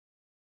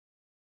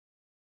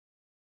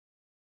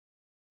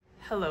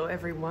Hello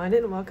everyone,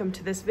 and welcome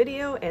to this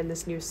video and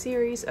this new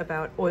series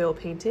about oil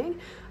painting.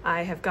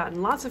 I have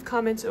gotten lots of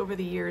comments over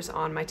the years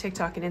on my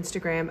TikTok and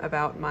Instagram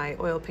about my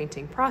oil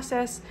painting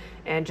process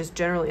and just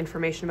general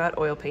information about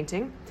oil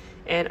painting.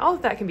 And all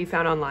of that can be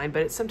found online,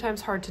 but it's sometimes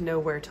hard to know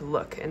where to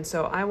look. And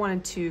so I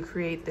wanted to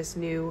create this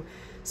new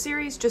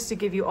series just to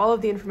give you all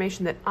of the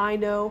information that I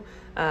know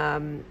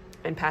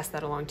and pass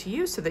that along to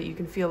you so that you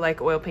can feel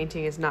like oil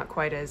painting is not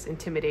quite as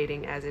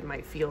intimidating as it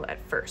might feel at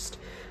first.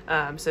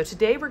 So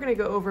today we're going to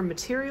go over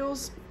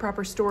materials,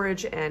 proper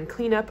storage, and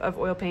cleanup of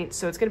oil paint.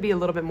 So it's going to be a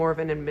little bit more of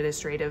an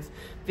administrative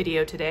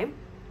video today,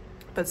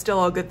 but still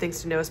all good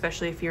things to know,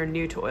 especially if you're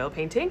new to oil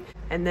painting.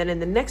 And then in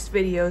the next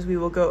videos, we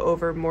will go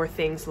over more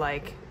things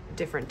like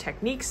different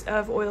techniques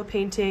of oil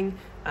painting,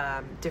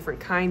 different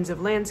kinds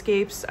of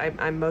landscapes.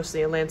 I'm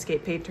mostly a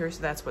landscape painter,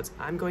 so that's what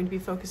I'm going to be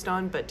focused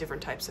on, but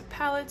different types of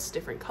palettes,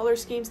 different color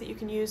schemes that you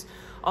can use,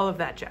 all of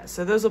that jazz.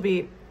 So those will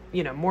be,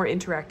 more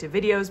interactive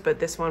videos, but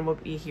this one will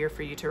be here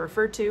for you to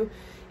refer to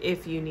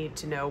if you need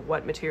to know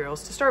what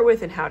materials to start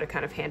with and how to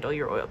kind of handle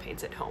your oil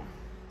paints at home.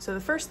 So the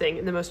first thing,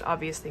 and the most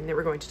obvious thing that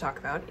we're going to talk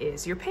about,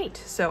 is your paint.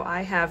 So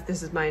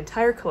this is my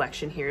entire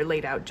collection here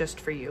laid out just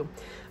for you.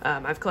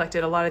 I've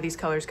collected a lot of these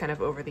colors kind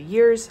of over the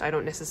years. I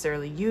don't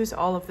necessarily use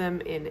all of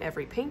them in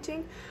every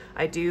painting.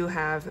 I do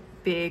have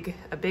a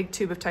big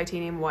tube of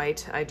titanium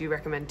white. I do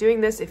recommend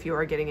doing this if you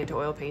are getting into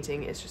oil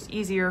painting. It's just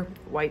easier.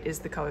 White is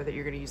the color that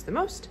you're going to use the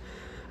most.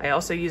 I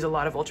also use a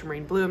lot of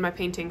ultramarine blue in my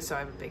paintings, so I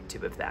have a big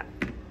tube of that.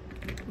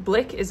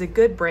 Blick is a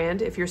good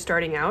brand if you're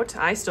starting out.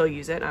 I still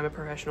use it. I'm a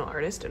professional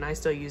artist and I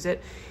still use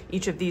it.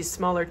 Each of these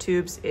smaller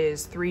tubes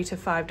is $3 to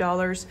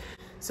 $5,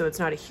 so it's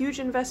not a huge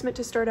investment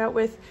to start out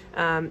with,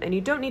 and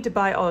you don't need to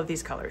buy all of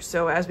these colors.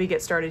 So as we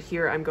get started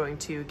here, I'm going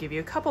to give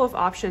you a couple of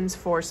options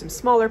for some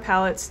smaller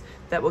palettes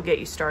that will get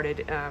you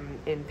started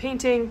in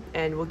painting,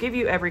 and will give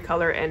you every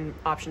color and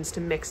options to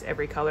mix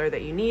every color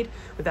that you need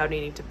without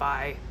needing to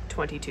buy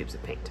 20 tubes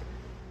of paint.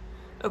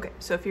 Okay,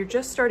 so if you're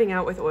just starting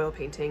out with oil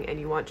painting and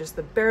you want just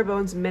the bare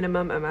bones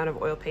minimum amount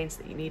of oil paints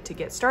that you need to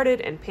get started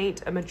and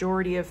paint a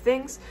majority of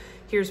things,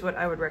 here's what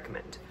I would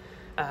recommend.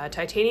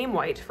 Titanium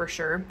white for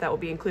sure, that will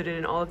be included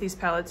in all of these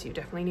palettes. You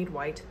definitely need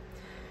white.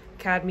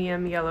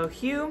 Cadmium yellow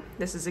hue,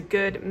 this is a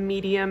good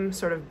medium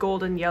sort of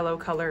golden yellow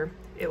color.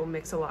 It will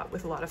mix a lot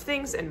with a lot of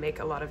things and make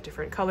a lot of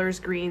different colors,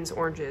 greens,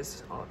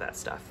 oranges, all of that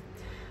stuff.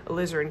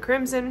 Alizarin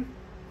crimson,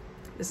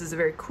 this is a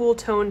very cool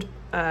toned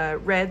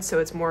red, so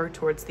it's more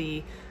towards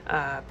the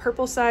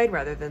purple side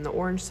rather than the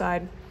orange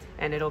side,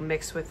 and it'll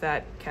mix with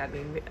that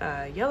cadmium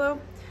yellow.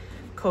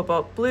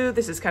 Cobalt blue,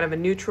 this is kind of a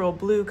neutral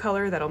blue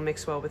color that'll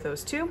mix well with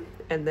those two.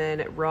 And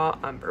then raw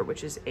umber,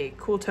 which is a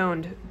cool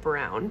toned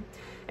brown,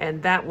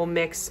 and that will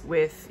mix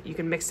with, you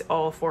can mix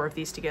all four of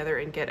these together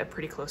and get a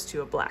pretty close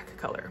to a black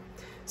color.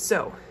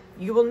 So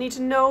you will need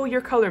to know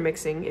your color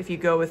mixing if you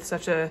go with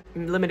such a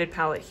limited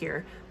palette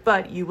here,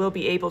 but you will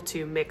be able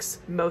to mix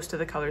most of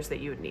the colors that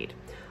you would need.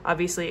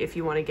 Obviously, if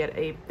you want to get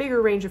a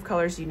bigger range of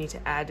colors, you need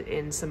to add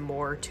in some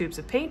more tubes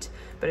of paint,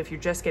 but if you're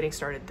just getting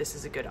started, this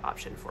is a good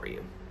option for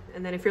you.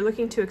 And then if you're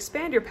looking to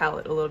expand your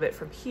palette a little bit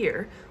from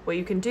here, what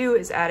you can do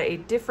is add a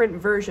different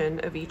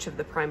version of each of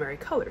the primary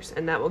colors,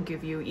 and that will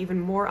give you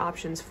even more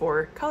options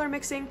for color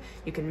mixing.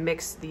 You can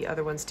mix the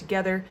other ones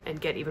together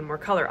and get even more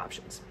color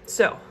options.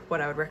 So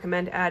what I would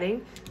recommend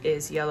adding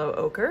is yellow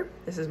ochre.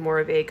 This is more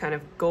of a kind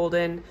of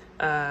golden,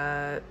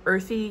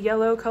 earthy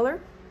yellow color.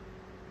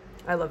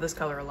 I love this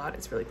color a lot,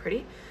 it's really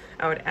pretty.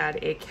 I would add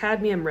a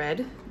cadmium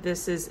red.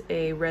 This is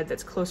a red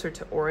that's closer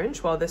to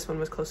orange, while this one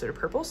was closer to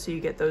purple, so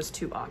you get those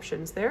two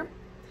options there.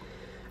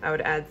 I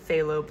would add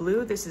phthalo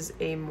blue. This is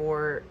a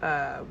more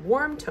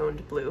warm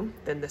toned blue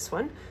than this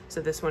one. So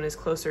this one is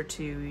closer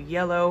to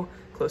yellow,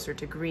 closer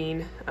to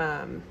green,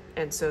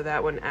 and so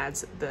that one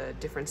adds the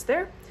difference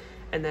there.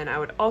 And then I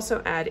would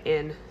also add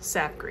in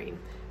sap green.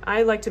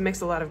 I like to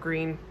mix a lot of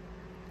green.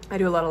 I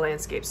do a lot of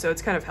landscapes, so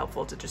it's kind of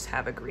helpful to just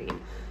have a green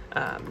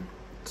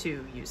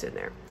to use in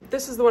there.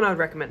 This is the one I would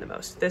recommend the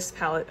most. This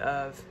palette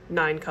of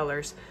 9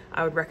 colors,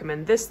 I would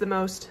recommend this the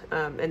most,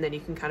 and then you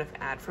can kind of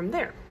add from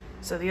there.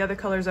 So the other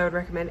colors I would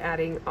recommend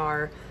adding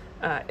are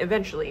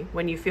eventually,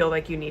 when you feel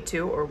like you need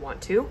to or want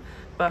to,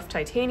 buff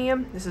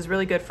titanium. This is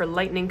really good for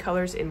lightening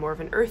colors in more of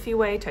an earthy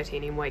way.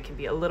 Titanium white can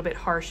be a little bit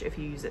harsh if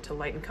you use it to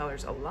lighten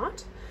colors a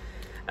lot.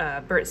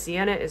 Burnt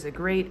sienna is a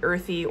great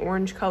earthy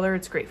orange color.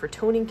 It's great for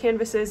toning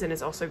canvases, and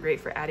it's also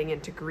great for adding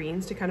into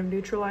greens to kind of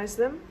neutralize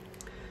them.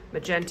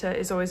 Magenta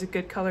is always a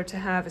good color to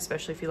have,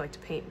 especially if you like to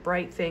paint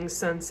bright things,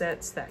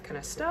 sunsets, that kind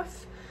of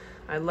stuff.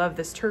 I love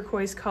this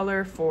turquoise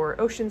color for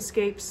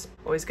oceanscapes.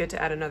 Always good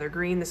to add another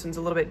green. This one's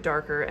a little bit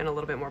darker and a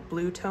little bit more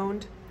blue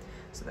toned,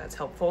 so that's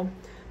helpful.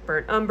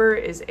 Burnt umber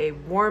is a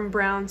warm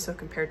brown, so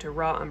compared to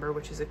raw umber,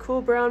 which is a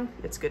cool brown,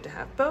 it's good to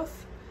have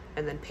both.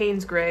 And then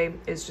Payne's gray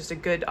is just a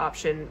good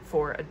option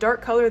for a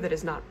dark color that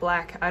is not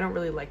black. I don't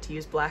really like to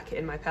use black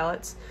in my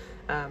palettes.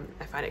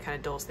 I find it kind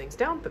of dulls things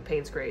down, but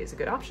Payne's gray is a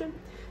good option.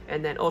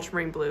 And then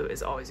ultramarine blue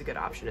is always a good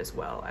option as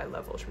well. I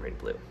love ultramarine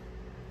blue.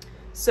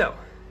 So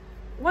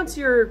once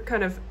you're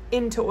kind of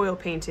into oil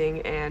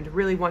painting and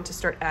really want to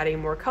start adding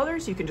more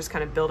colors, you can just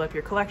kind of build up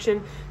your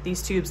collection.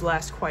 These tubes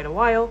last quite a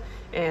while,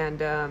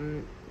 and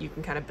you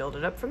can kind of build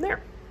it up from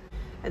there.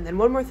 And then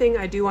one more thing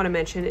I do want to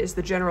mention is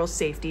the general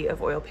safety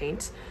of oil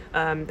paint.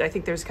 I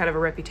think there's kind of a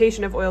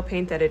reputation of oil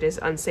paint that it is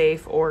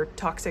unsafe or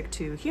toxic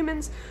to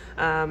humans.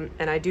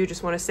 And I do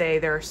just want to say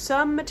there are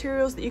some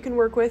materials that you can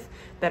work with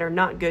that are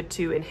not good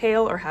to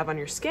inhale or have on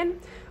your skin.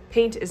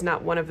 Paint is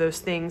not one of those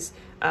things.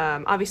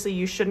 Obviously,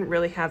 you shouldn't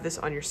really have this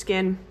on your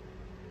skin.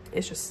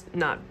 It's just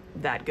not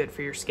that good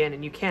for your skin,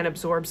 and you can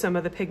absorb some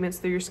of the pigments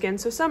through your skin.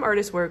 So some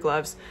artists wear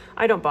gloves.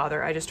 I don't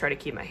bother. I just try to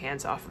keep my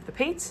hands off of the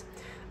paints.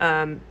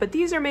 But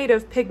these are made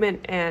of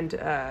pigment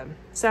and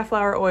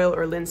safflower oil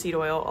or linseed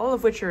oil, all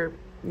of which are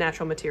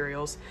natural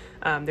materials.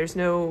 There's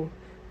no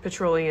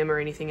petroleum or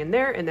anything in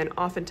there, and then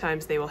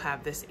oftentimes they will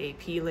have this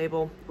AP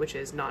label, which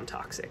is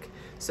non-toxic.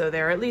 So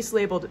they're at least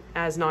labeled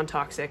as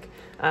non-toxic.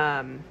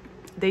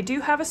 They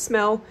do have a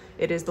smell.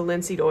 It is the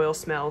linseed oil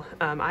smell.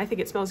 I think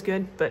it smells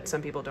good, but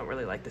some people don't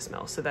really like the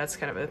smell, so that's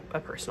kind of a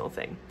personal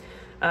thing.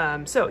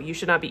 So you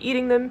should not be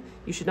eating them.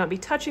 You should not be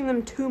touching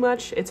them too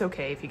much. It's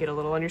okay if you get a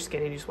little on your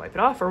skin and you just wipe it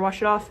off or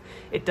wash it off.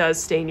 It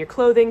does stain your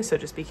clothing, so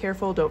just be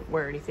careful. Don't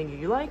wear anything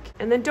you like.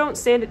 And then don't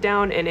sand it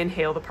down and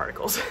inhale the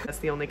particles. That's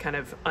the only kind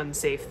of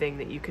unsafe thing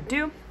that you could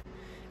do.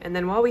 And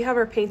then while we have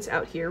our paints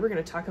out here, we're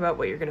going to talk about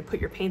what you're going to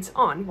put your paints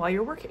on while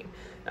you're working.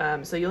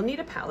 So you'll need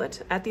a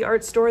palette. At the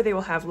art store, they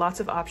will have lots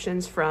of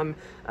options from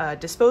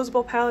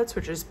disposable palettes,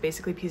 which is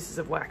basically pieces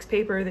of wax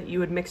paper that you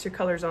would mix your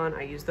colors on.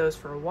 I used those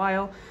for a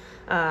while.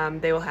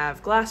 They will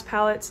have glass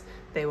palettes.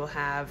 They will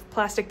have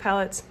plastic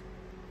palettes.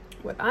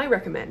 What I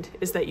recommend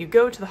is that you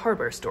go to the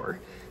hardware store.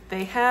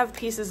 They have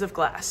pieces of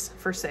glass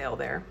for sale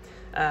there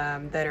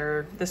that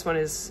are, this one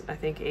is I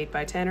think 8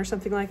 by 10 or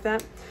something like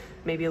that,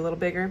 maybe a little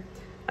bigger.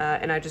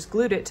 And I just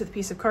glued it to the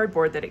piece of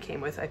cardboard that it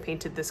came with. I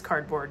painted this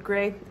cardboard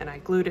gray and I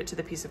glued it to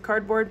the piece of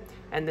cardboard,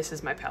 and this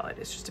is my palette.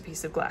 It's just a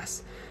piece of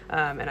glass.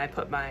 And I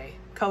put my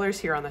colors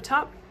here on the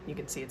top. You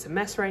can see it's a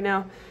mess right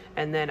now.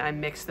 And then I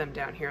mix them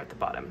down here at the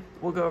bottom.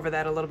 We'll go over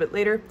that a little bit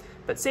later,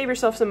 but save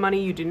yourself some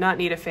money. You do not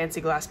need a fancy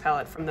glass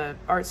palette from the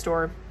art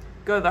store.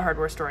 Go to the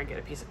hardware store and get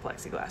a piece of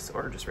plexiglass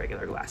or just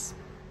regular glass.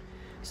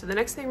 So the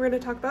next thing we're going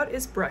to talk about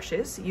is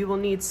brushes. You will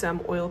need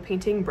some oil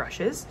painting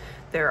brushes.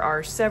 There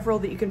are several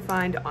that you can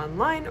find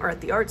online or at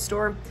the art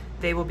store.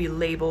 They will be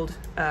labeled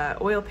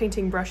oil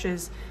painting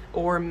brushes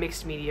or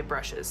mixed media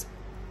brushes.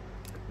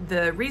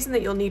 The reason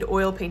that you'll need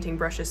oil painting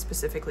brushes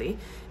specifically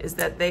is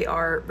that they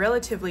are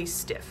relatively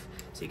stiff.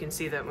 So you can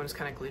see that one's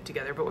kind of glued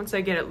together, but once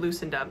I get it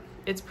loosened up,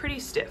 it's pretty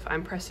stiff.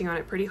 I'm pressing on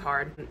it pretty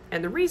hard.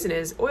 And the reason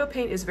is oil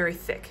paint is very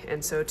thick.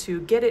 And so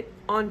to get it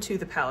onto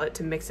the palette,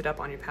 to mix it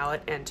up on your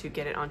palette and to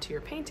get it onto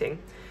your painting,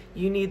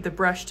 you need the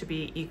brush to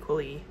be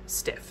equally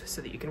stiff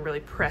so that you can really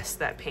press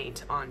that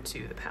paint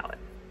onto the palette.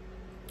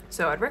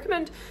 So I'd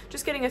recommend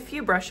just getting a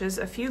few brushes,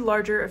 a few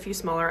larger, a few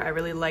smaller. I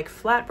really like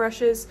flat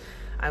brushes.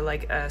 I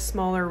like a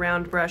smaller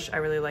round brush. I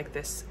really like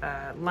this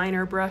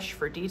liner brush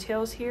for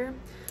details here.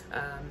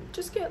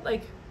 Just get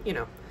like, you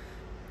know,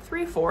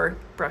 3 or 4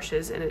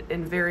 brushes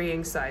in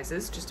varying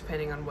sizes, just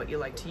depending on what you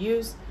like to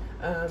use.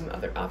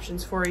 Other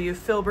options for you,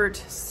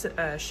 filbert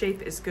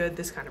shape is good,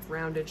 this kind of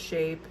rounded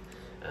shape.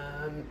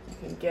 You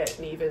can get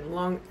an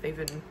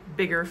even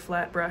bigger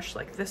flat brush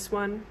like this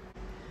one.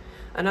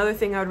 Another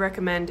thing I would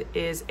recommend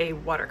is a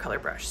watercolor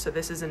brush. So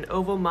this is an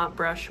oval mop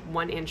brush,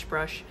 1-inch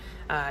brush.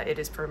 It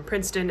is from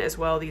Princeton as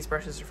well. These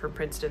brushes are from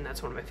Princeton.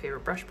 That's one of my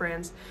favorite brush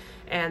brands.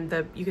 And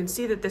you can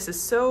see that this is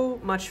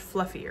so much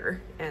fluffier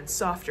and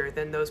softer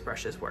than those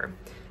brushes were.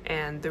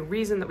 And the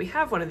reason that we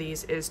have one of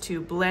these is to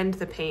blend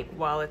the paint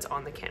while it's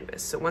on the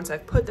canvas. So once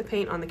I've put the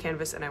paint on the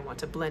canvas and I want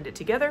to blend it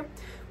together,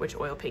 which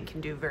oil paint can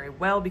do very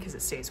well because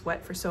it stays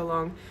wet for so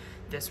long,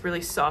 this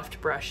really soft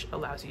brush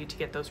allows you to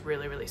get those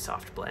really, really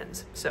soft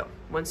blends. So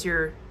once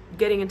you're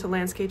getting into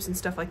landscapes and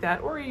stuff like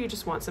that, or you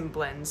just want some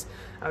blends,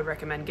 I would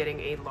recommend getting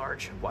a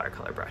large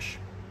watercolor brush.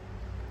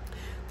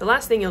 The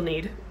last thing you'll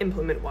need,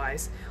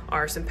 implement-wise,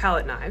 are some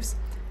palette knives.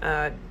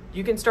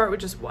 You can start with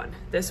just one.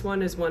 This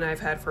one is one I've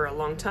had for a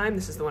long time.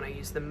 This is the one I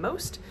use the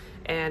most.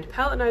 And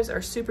palette knives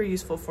are super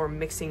useful for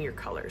mixing your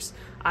colors.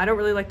 I don't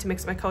really like to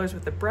mix my colors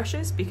with the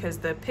brushes because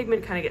the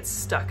pigment kind of gets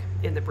stuck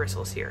in the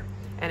bristles here.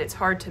 And it's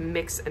hard to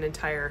mix an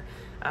entire,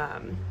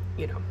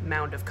 you know,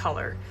 mound of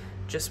color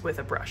just with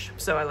a brush.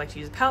 So I like to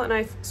use a palette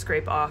knife,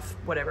 scrape off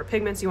whatever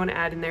pigments you want to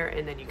add in there,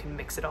 and then you can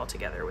mix it all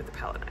together with the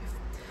palette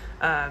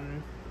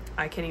knife.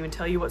 I can't even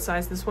tell you what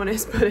size this one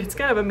is, but it's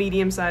kind of a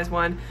medium-sized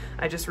one.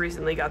 I just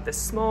recently got this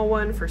small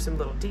one for some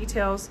little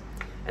details,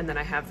 and then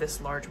I have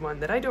this large one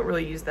that I don't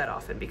really use that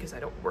often because I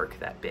don't work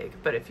that big.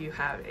 But if you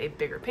have a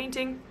bigger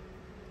painting,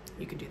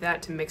 you can do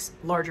that to mix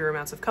larger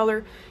amounts of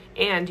color,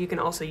 and you can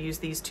also use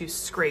these to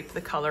scrape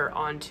the color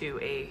onto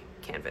a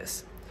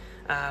canvas.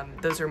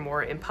 Those are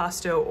more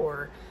impasto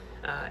or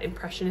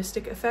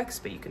impressionistic effects,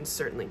 but you can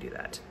certainly do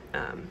that.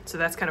 So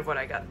that's kind of what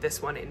I got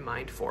this one in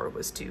mind for,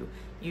 was to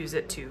use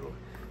it to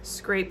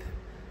scrape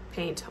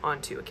paint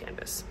onto a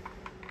canvas.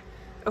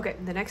 Okay,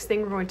 the next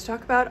thing we're going to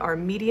talk about are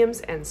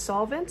mediums and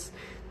solvents.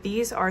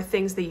 These are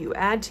things that you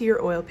add to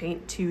your oil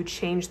paint to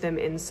change them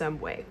in some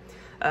way.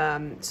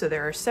 So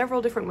there are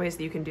several different ways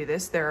that you can do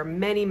this. There are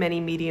many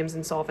mediums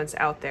and solvents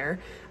out there.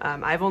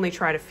 I've only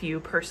tried a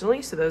few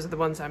personally, so those are the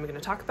ones I'm going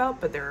to talk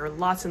about, but there are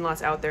lots and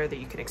lots out there that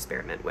you can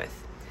experiment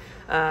with.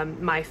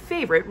 My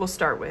favorite, we'll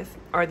start with,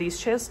 are these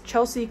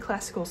Chelsea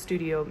Classical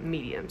Studio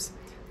mediums.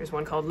 There's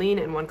one called Lean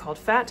and one called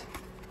Fat.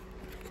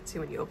 You can see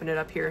when you open it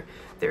up here,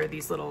 there are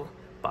these little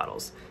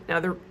bottles.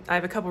 Now, I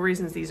have a couple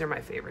reasons these are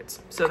my favorites.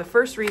 So the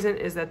first reason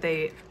is that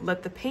they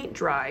let the paint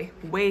dry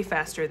way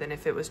faster than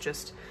if it was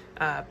just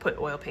put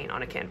oil paint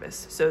on a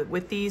canvas. So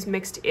with these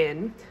mixed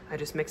in, I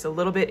just mix a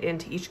little bit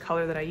into each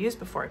color that I use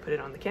before I put it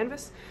on the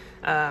canvas.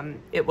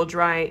 It will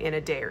dry in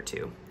a day or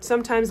two,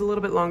 sometimes a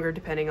little bit longer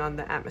depending on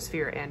the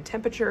atmosphere and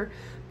temperature,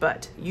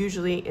 but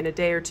usually in a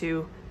day or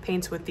two,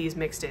 paints with these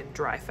mixed in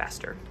dry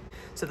faster.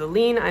 So the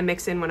Lean I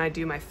mix in when I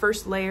do my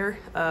first layer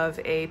of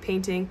a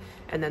painting,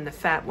 and then the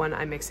Fat one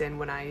I mix in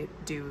when I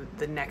do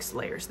the next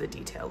layers, the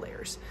detail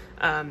layers.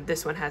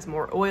 This one has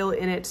more oil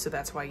in it, so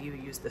that's why you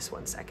use this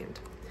one second.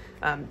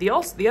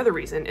 The other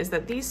reason is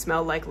that these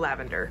smell like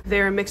lavender.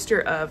 They're a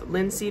mixture of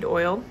linseed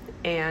oil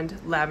and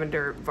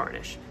lavender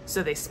varnish.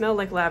 So they smell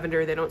like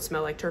lavender, they don't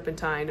smell like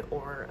turpentine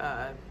or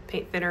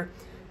paint thinner,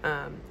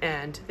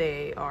 and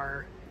they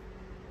are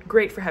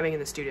great for having in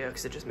the studio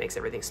because it just makes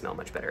everything smell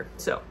much better.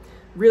 So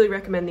really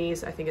recommend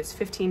these. I think it's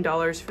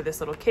 $15 for this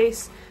little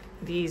case.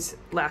 These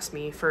last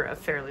me for a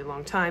fairly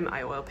long time.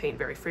 I oil paint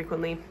very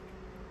frequently.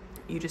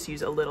 You just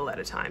use a little at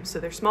a time. So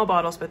they're small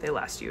bottles, but they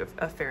last you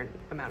a fair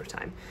amount of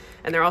time.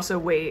 And they're also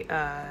way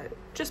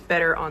just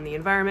better on the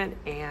environment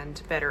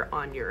and better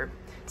on your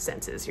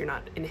senses. You're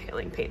not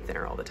inhaling paint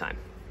thinner all the time.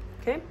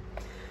 Okay,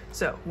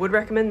 so would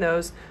recommend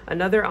those.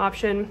 Another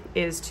option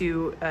is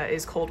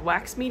cold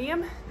wax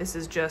medium. This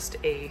is just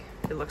it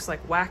looks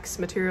like wax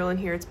material in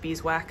here. It's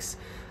beeswax.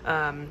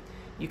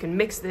 You can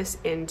mix this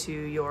into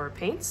your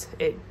paints.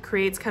 It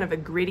creates kind of a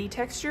gritty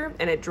texture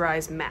and it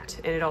dries matte,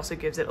 and it also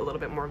gives it a little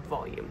bit more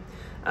volume.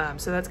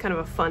 So that's kind of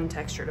a fun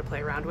texture to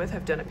play around with.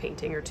 I've done a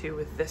painting or two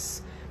with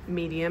this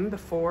medium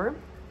before.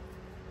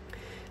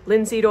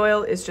 Linseed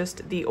oil is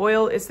just the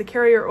oil, it's the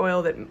carrier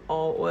oil that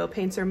all oil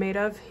paints are made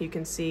of. You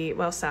can see,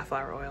 well,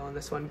 safflower oil on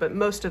this one, but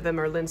most of them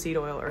are linseed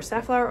oil or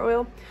safflower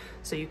oil.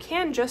 So you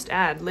can just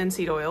add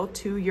linseed oil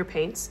to your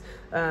paints,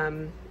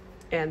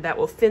 and that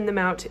will thin them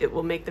out. It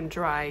will make them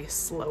dry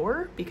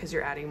slower because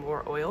you're adding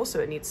more oil, so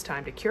it needs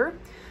time to cure,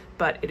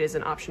 but it is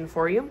an option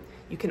for you.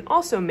 You can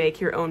also make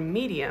your own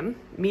medium.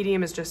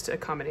 Medium is just a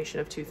combination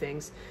of two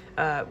things,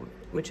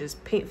 which is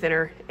paint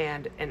thinner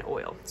and an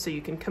oil. So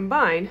you can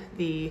combine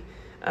the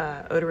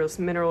odorless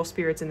mineral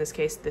spirits, in this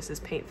case, this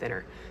is paint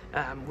thinner,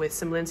 with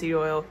some linseed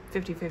oil,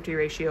 50-50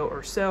 ratio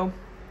or so,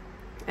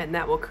 and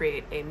that will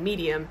create a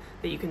medium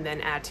that you can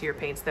then add to your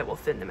paints that will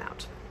thin them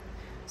out.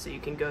 So you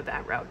can go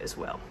that route as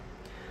well.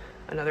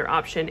 Another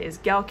option is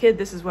Galkyd.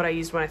 This is what I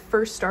used when I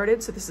first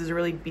started, so this is a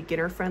really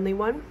beginner-friendly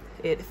one.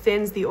 It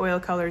thins the oil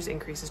colors,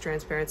 increases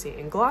transparency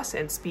and gloss,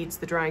 and speeds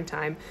the drying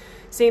time.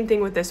 Same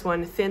thing with this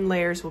one. Thin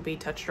layers will be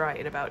touch dry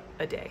in about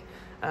a day,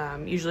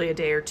 usually a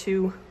day or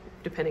two,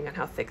 depending on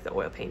how thick the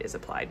oil paint is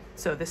applied.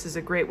 So this is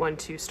a great one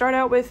to start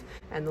out with.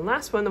 And the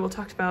last one that we'll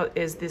talk about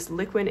is this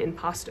Liquin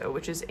Impasto,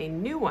 which is a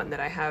new one that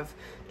I have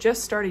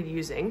just started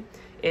using.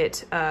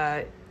 It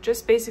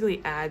just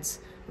basically adds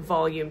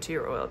volume to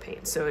your oil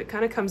paint. So it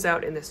kind of comes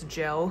out in this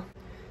gel.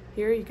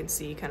 Here you can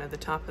see kind of the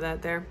top of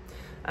that there.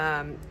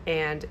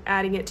 And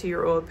adding it to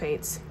your oil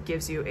paints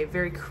gives you a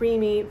very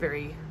creamy,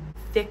 very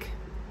thick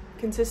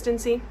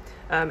consistency.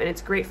 And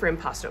it's great for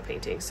impasto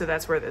painting. So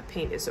that's where the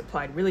paint is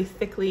applied really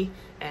thickly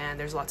and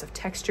there's lots of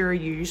texture.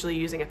 You're usually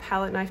using a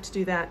palette knife to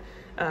do that.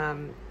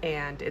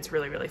 And it's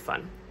really, really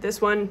fun.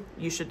 This one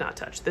you should not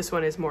touch. This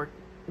one is more,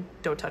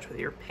 don't touch with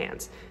your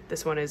hands.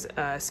 This one is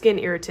a skin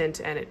irritant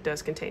and it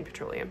does contain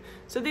petroleum.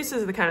 So this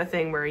is the kind of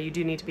thing where you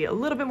do need to be a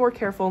little bit more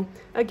careful.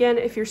 Again,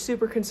 if you're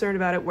super concerned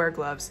about it, wear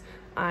gloves.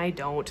 I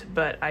don't,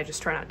 but I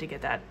just try not to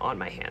get that on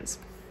my hands.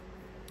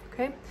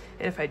 Okay,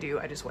 and if I do,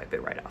 I just wipe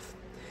it right off.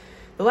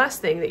 The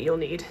last thing that you'll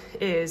need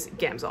is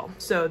Gamsol.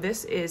 So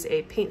this is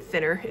a paint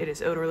thinner. It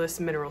is odorless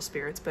mineral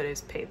spirits, but it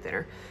is paint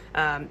thinner.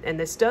 And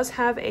this does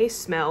have a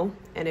smell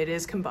and it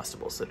is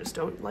combustible, so just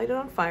don't light it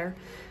on fire.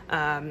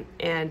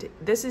 And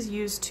this is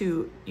used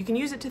to, you can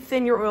use it to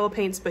thin your oil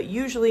paints, but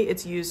usually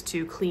it's used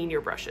to clean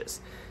your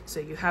brushes. So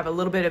you have a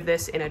little bit of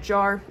this in a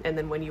jar, and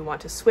then when you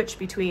want to switch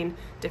between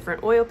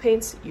different oil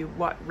paints, you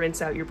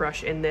rinse out your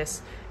brush in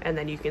this, and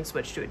then you can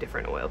switch to a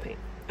different oil paint,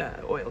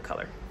 oil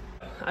color.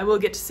 I will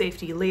get to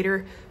safety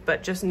later,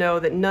 but just know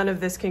that none of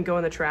this can go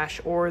in the trash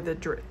or the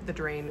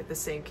drain, the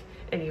sink,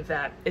 any of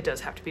that. It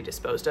does have to be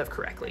disposed of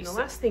correctly. And the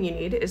last thing you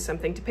need is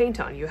something to paint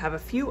on. You have a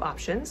few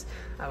options.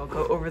 I will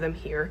go over them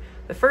here.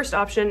 The first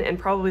option, and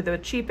probably the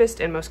cheapest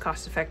and most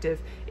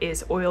cost-effective,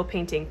 is oil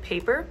painting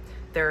paper.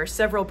 There are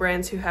several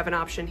brands who have an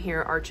option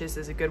here. Arches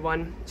is a good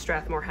one.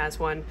 Strathmore has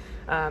one.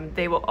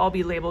 They will all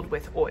be labeled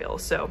with oil.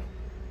 So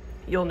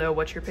you'll know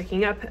what you're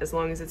picking up. As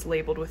long as it's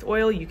labeled with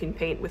oil, you can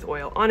paint with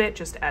oil on it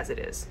just as it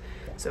is.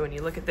 So when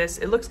you look at this,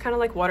 it looks kind of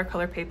like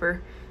watercolor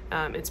paper.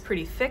 It's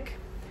pretty thick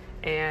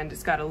and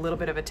it's got a little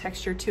bit of a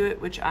texture to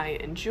it, which I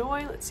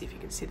enjoy. Let's see if you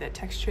can see that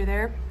texture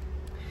there.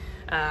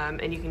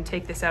 And you can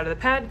take this out of the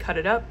pad, cut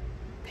it up,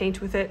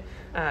 paint with it,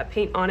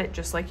 paint on it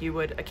just like you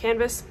would a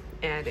canvas,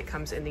 and it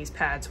comes in these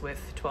pads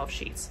with 12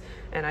 sheets.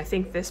 And I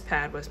think this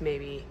pad was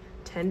maybe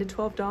 $10 to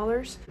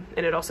 $12,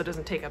 and it also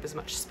doesn't take up as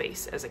much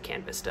space as a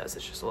canvas does.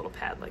 It's just a little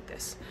pad like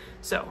this.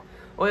 So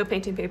oil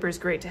painting paper is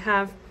great to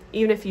have.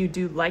 Even if you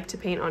do like to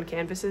paint on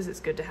canvases, it's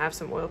good to have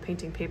some oil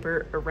painting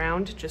paper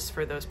around just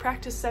for those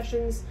practice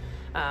sessions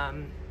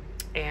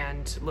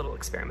and little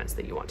experiments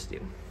that you want to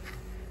do.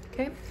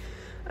 Okay,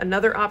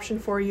 another option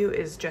for you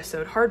is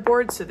gessoed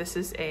hardboard. So this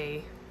is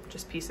a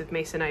just piece of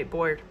masonite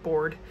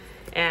board,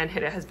 and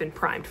it has been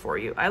primed for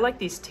you. I like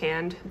these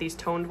toned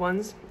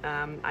ones.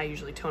 I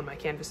usually tone my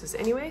canvases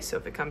anyway, so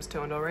if it comes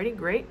toned already,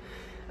 great.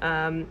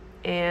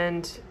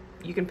 And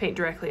you can paint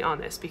directly on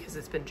this because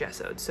it's been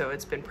gessoed. So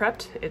it's been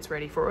prepped, it's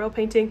ready for oil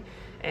painting.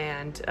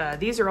 And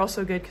these are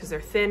also good because they're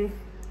thin.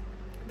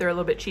 They're a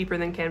little bit cheaper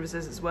than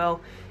canvases as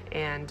well.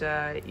 And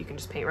you can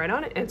just paint right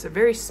on it. And it's a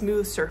very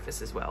smooth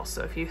surface as well.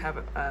 So if you have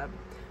a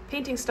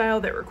painting style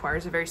that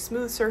requires a very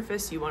smooth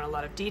surface, you want a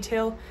lot of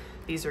detail,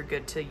 these are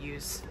good to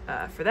use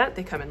for that.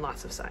 They come in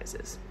lots of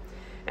sizes.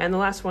 And the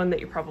last one that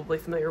you're probably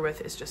familiar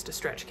with is just a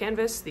stretch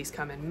canvas. These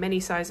come in many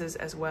sizes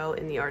as well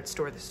in the art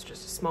store. This is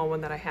just a small one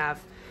that I have.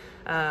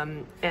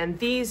 And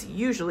these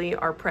usually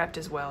are prepped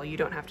as well. You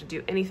don't have to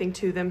do anything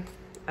to them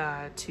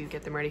to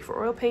get them ready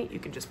for oil paint. You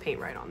can just paint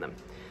right on them.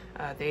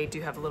 They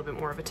do have a little bit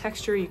more of a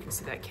texture. You can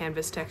see that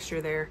canvas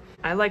texture there.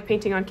 I like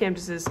painting on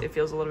canvases. It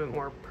feels a little bit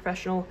more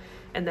professional.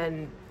 And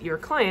then your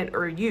client,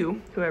 or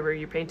you, whoever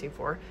you're painting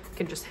for,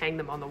 can just hang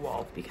them on the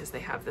wall because they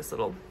have this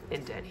little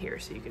indent here.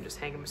 So you can just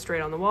hang them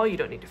straight on the wall. You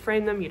don't need to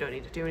frame them. You don't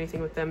need to do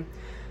anything with them.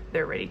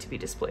 They're ready to be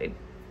displayed.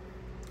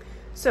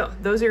 So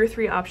those are your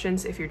three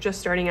options. If you're just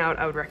starting out,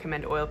 I would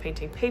recommend oil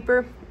painting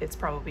paper. It's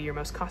probably your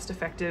most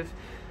cost-effective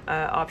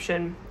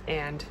option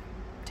and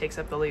takes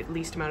up the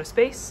least amount of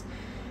space.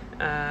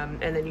 And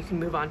then you can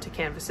move on to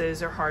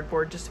canvases or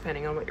hardboard, just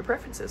depending on what your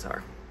preferences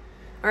are.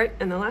 All right,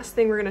 and the last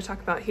thing we're going to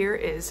talk about here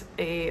is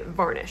a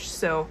varnish.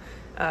 So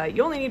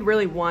you only need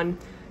really one,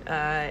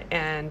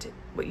 and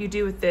what you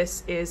do with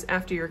this is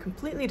after you're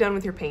completely done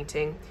with your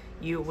painting,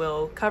 you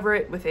will cover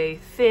it with a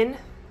thin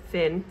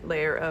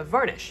layer of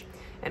varnish.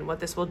 And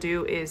what this will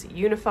do is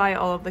unify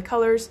all of the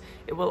colors.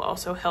 It will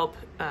also help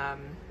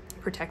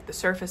protect the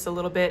surface a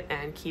little bit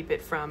and keep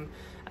it from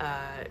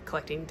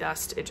collecting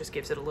dust. It just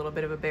gives it a little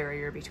bit of a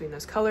barrier between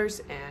those colors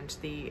and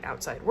the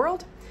outside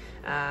world.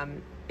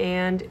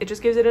 And it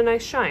just gives it a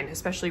nice shine,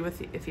 especially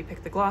if you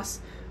pick the gloss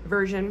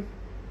version.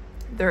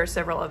 There are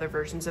several other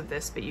versions of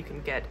this, but you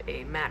can get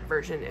a matte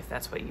version if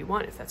that's what you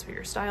want, if that's what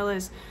your style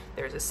is.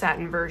 There's a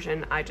satin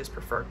version. I just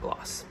prefer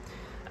gloss.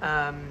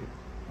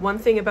 One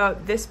thing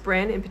about this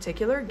brand in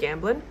particular,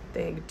 Gamblin,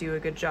 they do a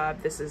good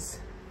job.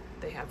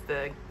 They have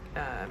the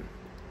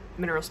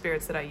mineral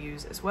spirits that I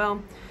use as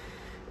well.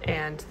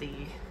 And the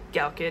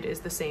Galkyd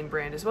is the same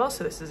brand as well.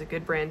 So this is a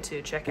good brand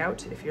to check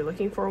out if you're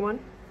looking for one.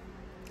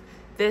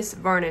 This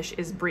varnish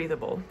is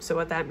breathable. So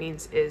what that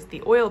means is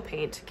the oil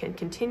paint can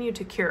continue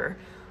to cure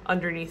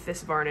underneath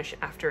this varnish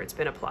after it's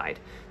been applied.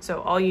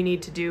 So all you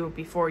need to do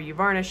before you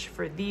varnish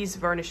for these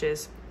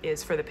varnishes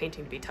is for the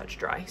painting to be touch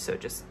dry. So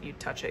just you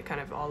touch it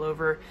kind of all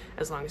over.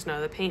 As long as none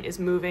of the paint is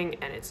moving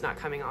and it's not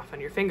coming off on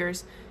your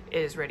fingers, it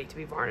is ready to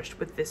be varnished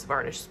with this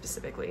varnish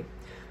specifically.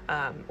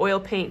 Oil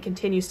paint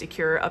continues to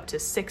cure up to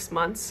 6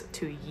 months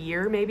to a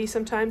year, maybe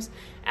sometimes,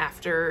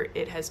 after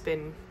it has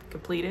been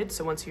completed.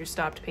 So once you're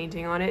stopped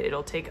painting on it,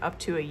 it'll take up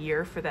to a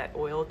year for that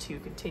oil to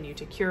continue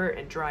to cure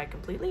and dry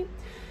completely.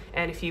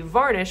 And if you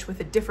varnish with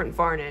a different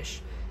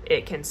varnish,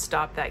 it can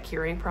stop that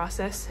curing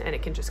process and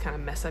it can just kind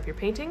of mess up your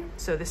painting.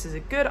 So this is a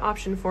good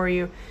option for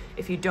you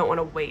if you don't want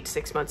to wait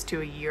 6 months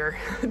to a year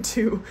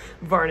to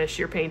varnish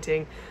your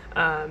painting.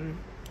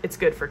 It's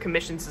good for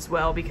commissions as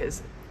well,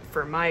 because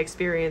for my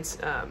experience,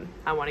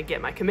 I want to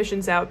get my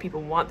commissions out.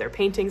 People want their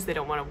paintings. They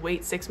don't want to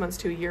wait 6 months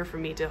to a year for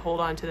me to hold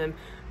on to them,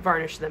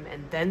 varnish them,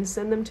 and then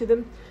send them to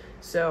them.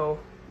 So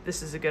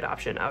this is a good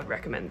option. I would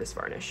recommend this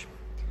varnish.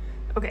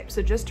 Okay,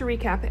 so just to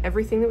recap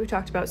everything that we've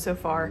talked about so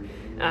far,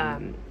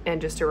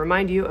 and just to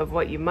remind you of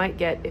what you might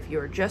get if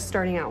you're just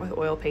starting out with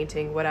oil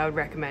painting, what I would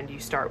recommend you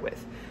start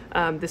with.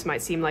 This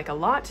might seem like a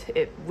lot.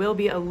 It will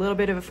be a little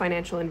bit of a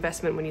financial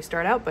investment when you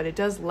start out, but it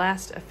does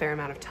last a fair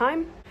amount of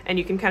time, and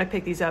you can kind of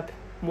pick these up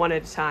one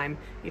at a time.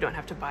 You don't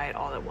have to buy it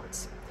all at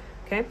once.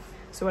 Okay,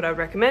 so what I would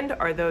recommend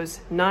are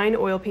those 9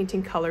 oil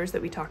painting colors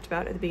that we talked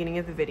about at the beginning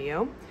of the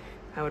video.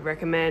 I would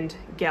recommend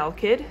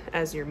Galkyd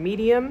as your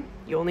medium.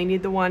 You only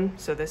need the one,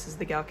 so this is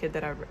the Galkyd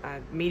that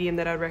medium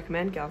that I would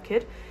recommend,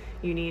 Galkyd.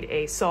 You need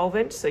a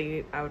solvent, so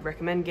I would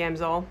recommend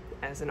Gamsol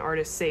as an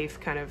artist safe,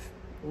 kind of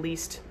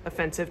least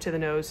offensive to the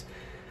nose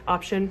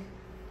option.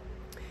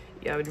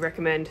 I would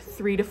recommend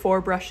 3 to 4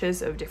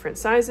 brushes of different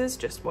sizes,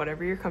 just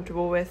whatever you're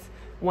comfortable with,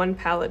 1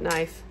 palette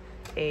knife,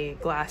 a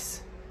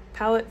glass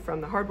palette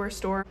from the hardware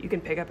store. You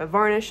can pick up a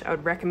varnish. I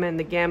would recommend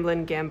the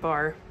Gamblin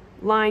Gambar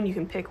line. You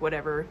can pick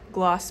whatever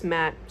gloss,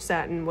 matte,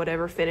 satin,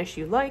 whatever finish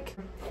you like.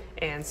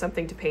 And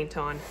something to paint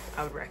on,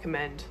 I would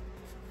recommend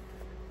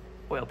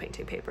oil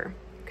painting paper,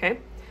 okay?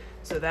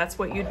 So that's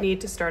what you'd need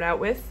to start out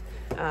with.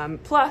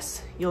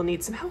 Plus, you'll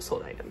need some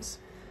household items.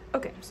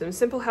 Okay, some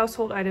simple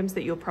household items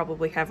that you'll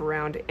probably have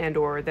around and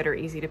or that are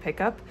easy to pick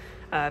up.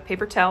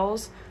 Paper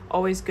towels,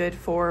 always good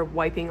for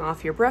wiping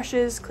off your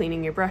brushes,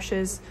 cleaning your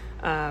brushes,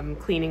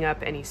 cleaning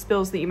up any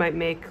spills that you might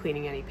make,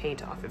 cleaning any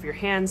paint off of your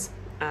hands.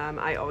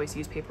 I always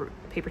use paper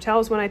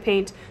towels when I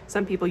paint.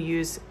 Some people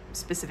use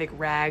specific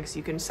rags.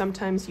 You can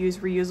sometimes use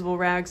reusable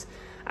rags.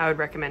 I would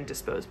recommend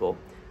disposable,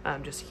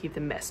 just to keep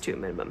the mess to a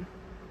minimum.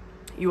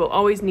 You will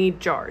always need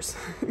jars.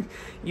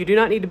 You do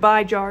not need to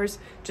buy jars,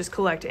 just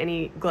collect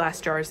any glass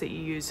jars that you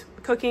use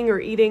cooking or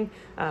eating.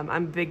 I'm a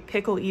big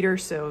pickle eater,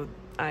 so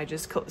I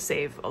just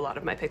save a lot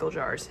of my pickle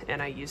jars and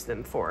I use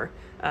them for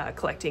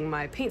collecting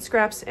my paint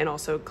scraps and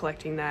also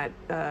collecting that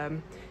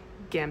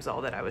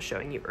Gamsol that I was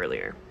showing you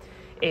earlier.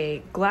 A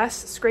glass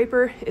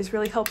scraper is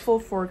really helpful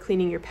for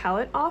cleaning your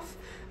palette off.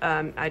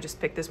 I just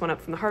picked this one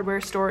up from the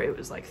hardware store. It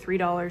was like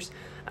 $3.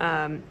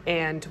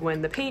 And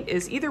when the paint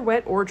is either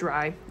wet or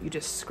dry, you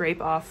just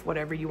scrape off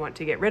whatever you want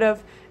to get rid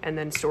of and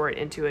then store it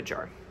into a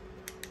jar.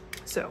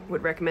 So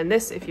would recommend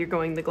this if you're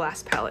going the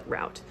glass palette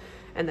route.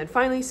 And then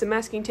finally, some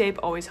masking tape,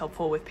 always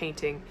helpful with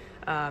painting.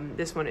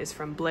 This one is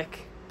from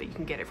Blick, but you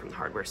can get it from the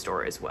hardware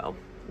store as well.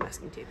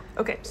 Masking tape.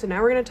 Okay, so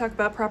now we're going to talk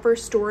about proper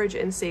storage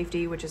and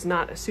safety, which is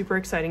not a super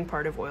exciting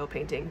part of oil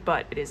painting,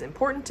 but it is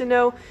important to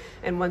know.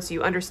 And once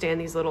you understand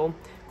these little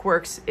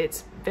quirks,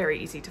 it's very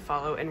easy to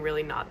follow and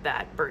really not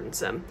that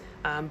burdensome.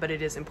 But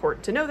it is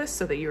important to know this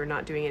so that you're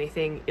not doing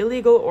anything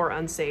illegal or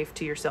unsafe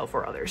to yourself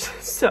or others.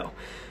 So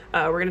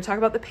we're going to talk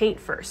about the paint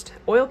first.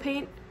 Oil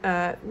paint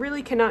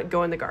really cannot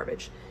go in the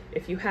garbage.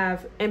 If you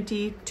have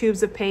empty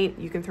tubes of paint,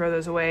 you can throw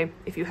those away.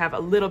 If you have a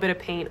little bit of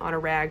paint on a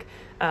rag,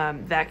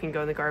 that can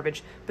go in the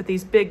garbage, but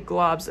these big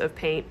globs of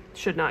paint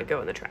should not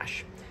go in the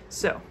trash.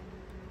 So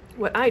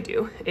what I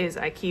do is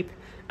I keep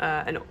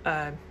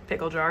a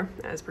pickle jar,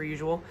 as per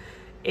usual,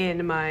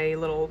 in my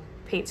little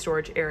paint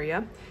storage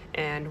area,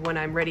 and when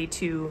I'm ready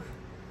to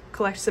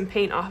collect some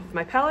paint off of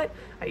my palette,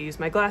 I use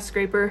my glass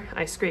scraper,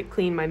 I scrape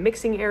clean my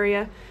mixing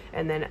area,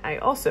 and then I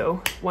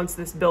also, once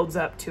this builds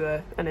up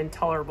to an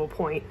intolerable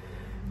point,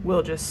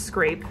 we'll just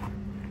scrape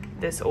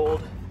this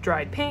old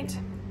dried paint.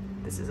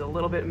 This is a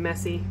little bit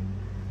messy,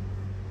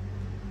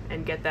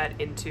 and get that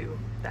into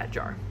that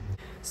jar.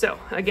 So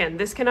again,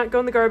 this cannot go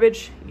in the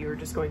garbage. You're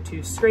just going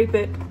to scrape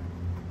it,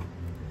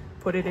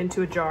 put it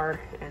into a jar,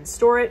 and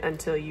store it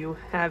until you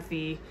have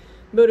the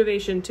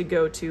motivation to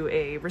go to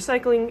a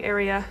recycling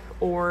area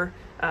or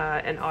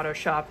an auto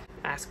shop.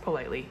 Ask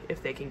politely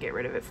if they can get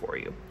rid of it for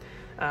you.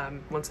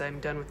 Once I'm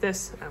done with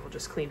this, I will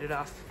just clean it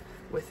off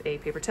with a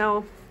paper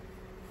towel.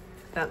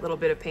 That little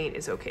bit of paint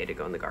is okay to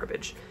go in the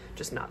garbage,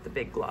 just not the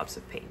big globs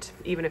of paint,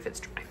 even if it's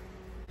dry.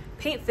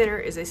 Paint thinner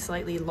is a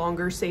slightly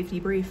longer safety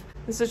brief.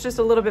 This is just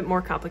a little bit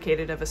more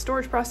complicated of a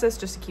storage process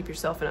just to keep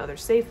yourself and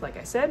others safe, like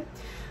I said.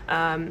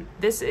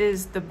 This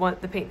is the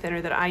paint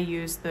thinner that I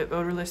use, the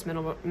odorless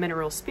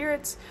mineral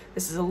spirits.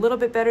 This is a little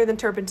bit better than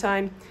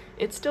turpentine.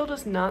 It still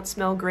does not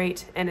smell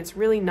great, and it's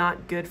really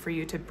not good for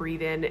you to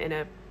breathe in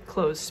a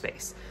closed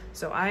space.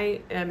 So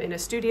I am in a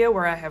studio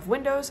where I have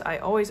windows. I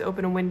always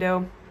open a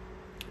window,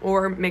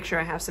 or make sure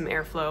I have some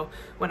airflow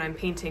when I'm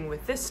painting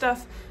with this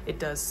stuff. It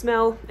does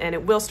smell, and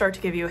it will start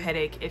to give you a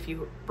headache if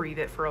you breathe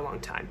it for a long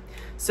time.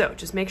 So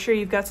just make sure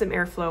you've got some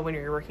airflow when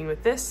you're working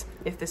with this,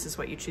 if this is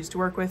what you choose to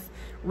work with.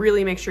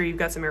 Really make sure you've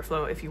got some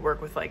airflow if you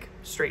work with like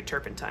straight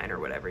turpentine or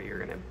whatever you're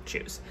gonna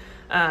choose.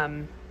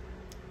 And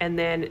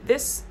then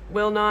this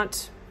will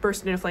not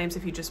burst into flames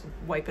if you just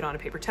wipe it on a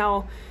paper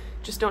towel.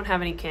 Just don't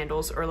have any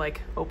candles or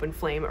like open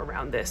flame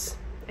around this,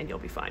 and you'll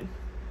be fine.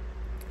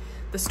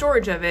 The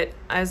storage of it,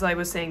 as I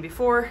was saying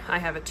before, I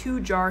have a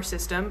 2-jar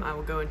system. I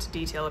will go into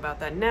detail about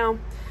that now.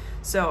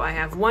 So I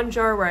have one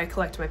jar where I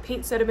collect my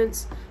paint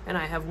sediments, and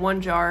I have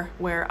one jar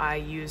where I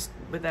use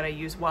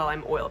while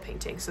I'm oil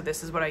painting. So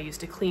this is what I use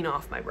to clean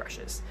off my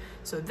brushes.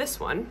 So this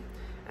one,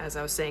 as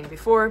I was saying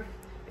before,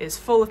 is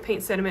full of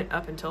paint sediment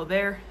up until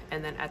there,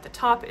 and then at the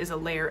top is a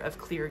layer of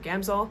clear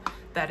Gamsol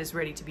that is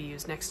ready to be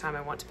used next time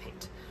I want to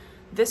paint.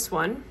 This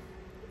one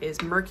is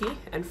murky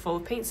and full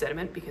of paint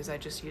sediment because I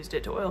just used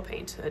it to oil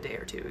paint a day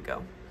or two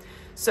ago.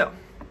 So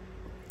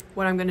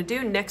what I'm going to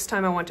do next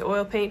time I want to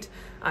oil paint,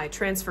 I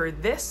transfer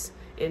this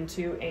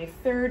into a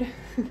third,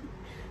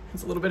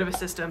 it's a little bit of a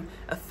system,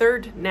 a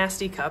third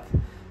nasty cup,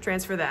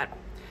 transfer that,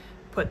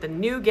 put the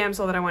new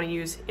Gamsol that I want to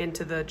use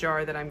into the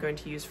jar that I'm going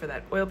to use for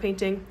that oil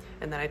painting,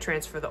 and then I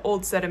transfer the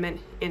old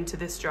sediment into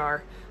this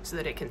jar so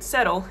that it can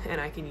settle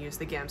and I can use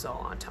the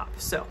Gamsol on top.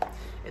 So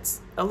it's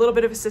a little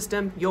bit of a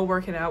system. You'll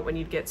work it out when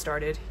you get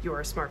started.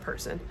 You're a smart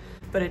person,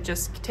 but it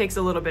just takes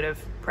a little bit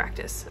of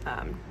practice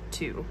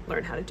to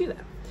learn how to do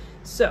that.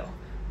 So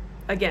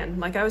again,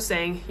 like I was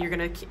saying, you're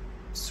going to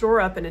store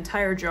up an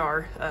entire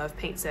jar of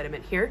paint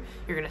sediment here.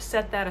 You're going to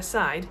set that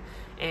aside,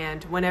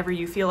 and whenever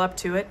you feel up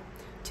to it,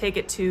 take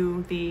it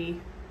to the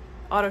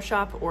auto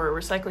shop or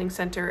a recycling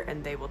center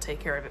and they will take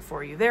care of it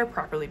for you there,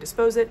 properly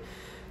dispose it.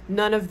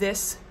 None of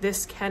this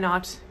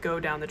cannot go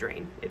down the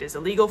drain. It is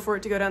illegal for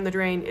it to go down the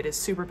drain. It is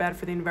super bad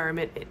for the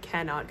environment. It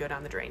cannot go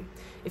down the drain.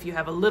 If you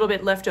have a little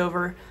bit left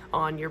over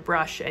on your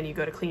brush and you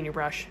go to clean your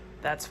brush,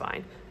 that's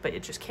fine, but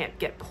it just can't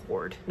get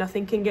poured.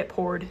 Nothing can get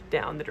poured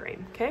down the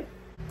drain, okay?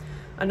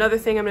 Another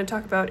thing I'm going to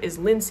talk about is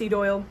linseed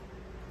oil.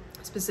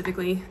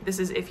 Specifically, this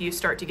is if you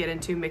start to get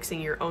into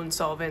mixing your own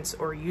solvents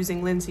or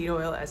using linseed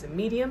oil as a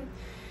medium.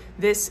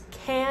 This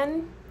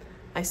can,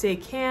 I say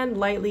can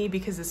lightly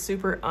because it's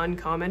super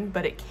uncommon,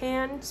 but it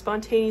can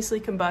spontaneously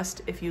combust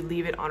if you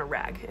leave it on a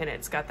rag, and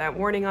it's got that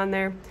warning on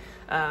there.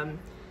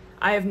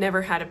 I have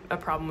never had a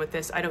problem with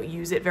this. I don't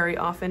use it very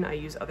often. I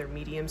use other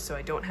mediums, so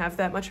I don't have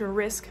that much of a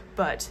risk,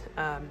 but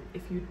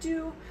if you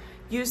do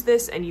use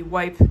this and you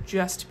wipe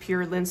just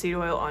pure linseed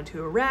oil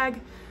onto a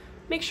rag,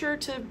 make sure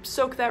to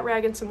soak that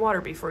rag in some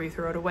water before you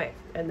throw it away,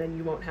 and then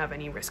you won't have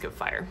any risk of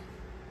fire.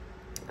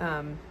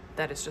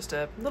 That is just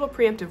a little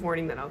preemptive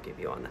warning that I'll give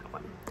you on that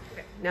one.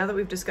 Okay, now that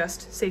we've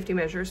discussed safety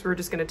measures, we're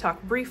just going to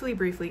talk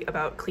briefly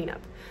about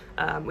cleanup.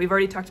 We've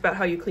already talked about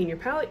how you clean your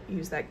palette,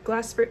 use that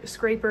glass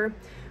scraper.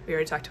 We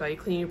already talked about how you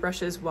clean your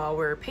brushes while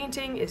we're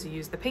painting, is you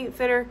use the paint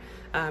thinner,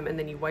 and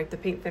then you wipe the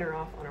paint thinner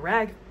off on a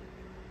rag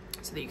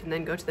so that you can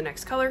then go to the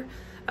next color.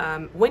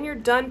 When you're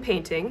done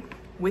painting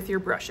with your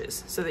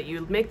brushes, so that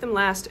you make them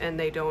last and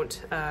they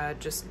don't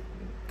just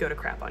go to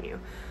crap on you.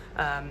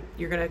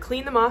 You're gonna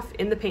clean them off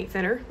in the paint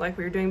thinner like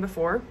we were doing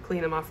before,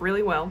 clean them off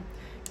really well,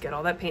 get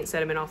all that paint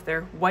sediment off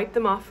there, wipe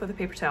them off with a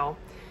paper towel,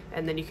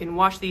 and then you can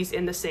wash these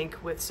in the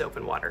sink with soap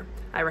and water.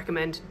 I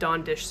recommend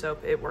Dawn dish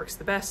soap, it works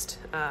the best,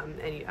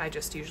 and I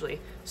just usually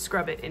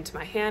scrub it into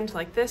my hand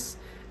like this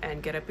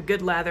and get up a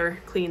good lather,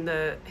 clean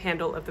the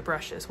handle of the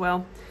brush as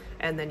well,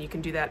 and then you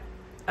can do that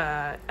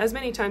as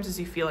many times as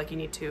you feel like you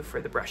need to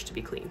for the brush to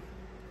be clean.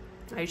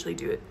 I usually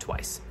do it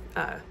twice,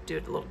 do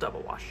it a little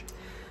double wash.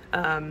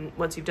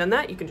 Once you've done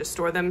that, you can just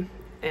store them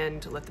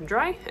and let them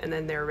dry, and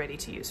then they're ready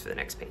to use for the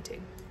next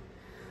painting.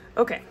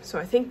 Okay, so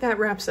I think that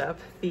wraps up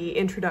the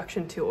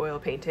introduction to oil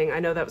painting. I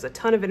know that was a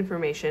ton of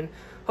information.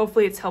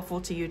 Hopefully it's helpful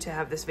to you to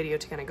have this video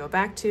to kind of go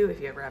back to if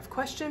you ever have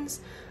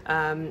questions.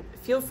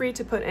 Feel free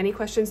to put any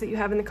questions that you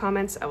have in the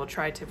comments. I will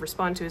try to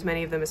respond to as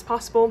many of them as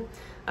possible.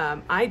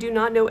 I do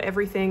not know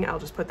everything. I'll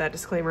just put that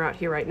disclaimer out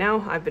here right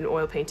now. I've been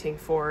oil painting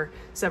for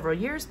several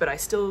years, but I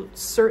still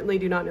certainly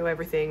do not know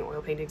everything.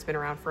 Oil painting's been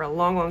around for a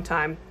long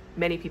time.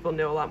 Many people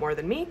know a lot more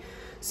than me.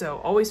 So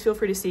always feel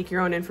free to seek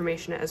your own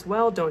information as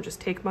well. Don't just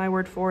take my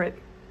word for it.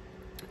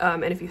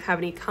 And if you have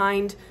any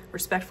kind,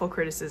 respectful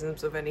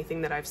criticisms of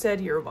anything that I've said,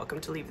 you're welcome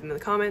to leave them in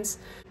the comments.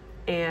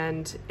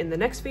 And in the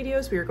next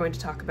videos, we are going to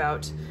talk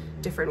about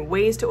different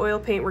ways to oil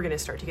paint. We're going to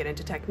start to get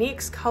into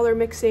techniques, color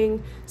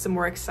mixing, some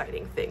more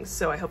exciting things.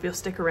 So I hope you'll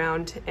stick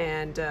around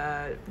and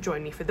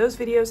join me for those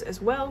videos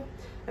as well.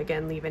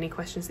 Again, leave any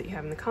questions that you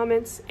have in the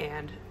comments,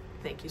 and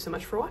thank you so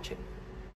much for watching.